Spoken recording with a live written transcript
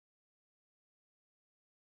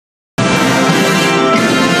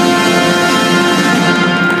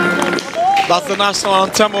That's the national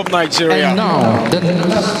anthem of Nigeria. And now,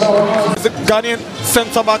 the Ghanaian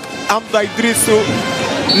centre-back Hamza Idrisu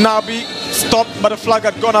Nabi stopped, but the flag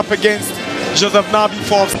had gone up against Joseph Nabi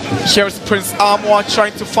for. Here's Prince Amwa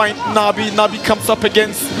trying to find Nabi. Nabi comes up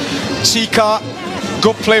against Chika.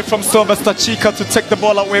 Good play from Sylvester Chika to take the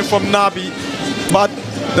ball away from Nabi. But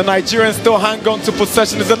the Nigerians still hang on to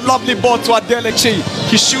possession. It's a lovely ball to Adeleke.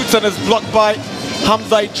 He shoots and is blocked by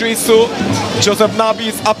Hamza Idrisu. Joseph Nabi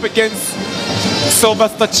is up against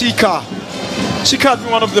Sylvester Chika. Chika has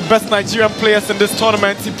been one of the best Nigerian players in this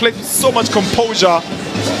tournament. He plays with so much composure.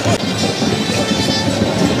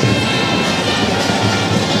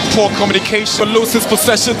 Poor communication, loses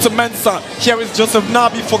possession to Mensah. Here is Joseph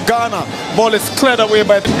Nabi for Ghana. Ball is cleared away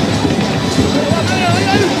by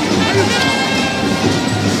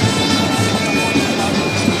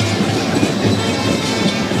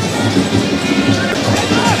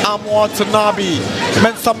Amwa to Nabi.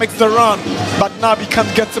 Mensah makes the run, but Nabi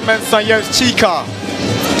can't get to Mensah. Here's Chika.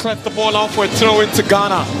 Clears the ball out for a throw into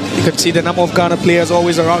Ghana. You can see the number of Ghana players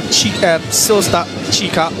always around Sylvester,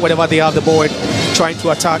 Chika, whenever they have the ball, trying to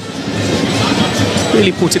attack.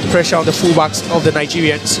 Really putting pressure on the fullbacks of the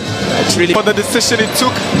Nigerians. It's really for the decision he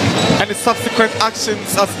took and his subsequent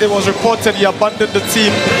actions. As it was reported, he abandoned the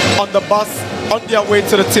team on the bus on their way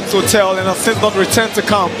to the team's hotel and has since not returned to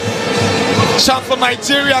camp. Chance for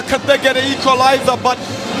Nigeria, can they get an equalizer? But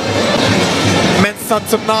Mensah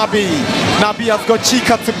to Nabi. Nabi has got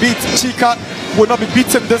Chika to beat. Chika will not be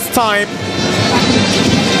beaten this time.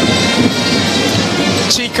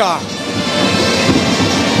 Chika.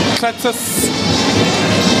 Cletus.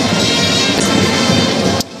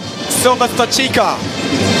 Sylvester Chika.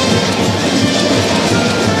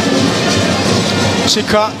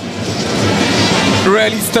 Chika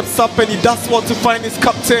rarely steps up and he does want to find his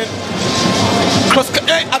captain. Cross,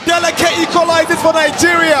 Adeleke equalizes for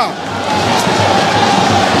Nigeria.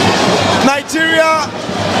 Nigeria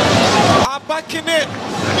are back in it.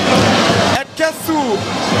 And guess who?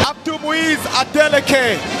 Abdul Muiz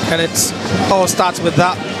Adeleke. and it all starts with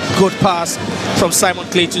that good pass from Simon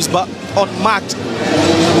Cletus, but unmarked.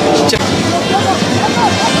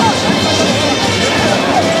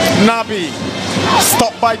 Nabi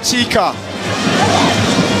stopped by Chika.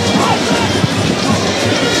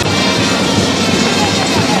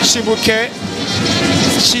 Shibuke.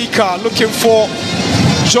 Chika looking for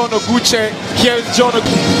John Oguche. Here is John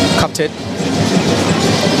Oguche. Captain.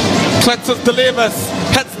 Cletus delivers.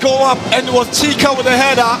 Heads go up and it was Chika with the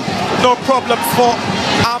header. No problems for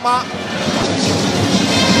Ama.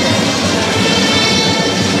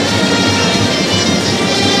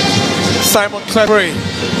 Simon Clevery,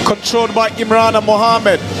 controlled by Imran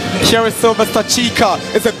Mohammed. Here is Sylvester Chika.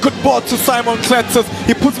 It's a good ball to Simon Cletus.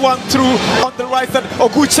 He puts one through on the right side.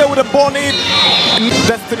 Oguche with a ball in.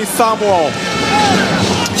 Destiny Samuel.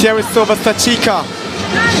 Here is Sylvester Chika.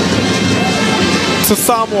 To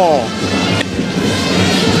Samuel.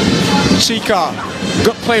 Chika.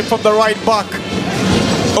 Good play from the right back.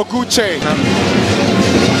 Oguche.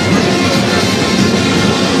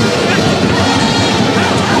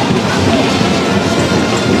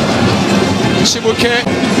 Shibuke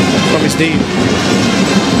From his team.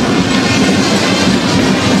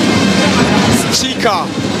 Chika.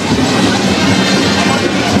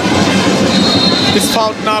 He's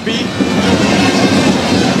fouled Nabi.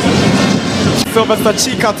 Sylvester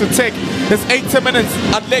Chika to take his 80 minutes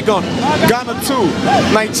at Legon. Ghana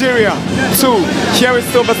 2, Nigeria 2. Here is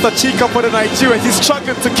Sylvester Chika for the Nigerians. He's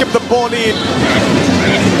struggling to keep the ball in.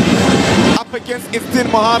 Up against Isdin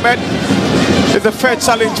Mohammed. It's a fair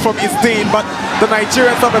challenge from Isdin, but the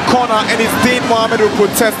Nigerians have a corner and Isdin Mohammed will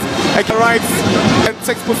protest and arrives and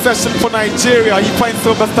takes possession for Nigeria. He finds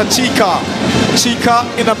Sylvester Chika. Chika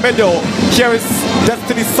in the middle. Here is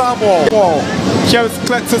Destiny Samuel. Here is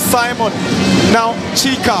Cletus Simon. Now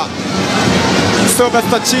Chika.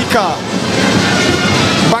 Sylvester Chika.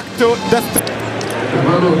 Back to Destiny.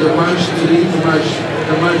 One of the match,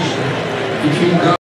 the match between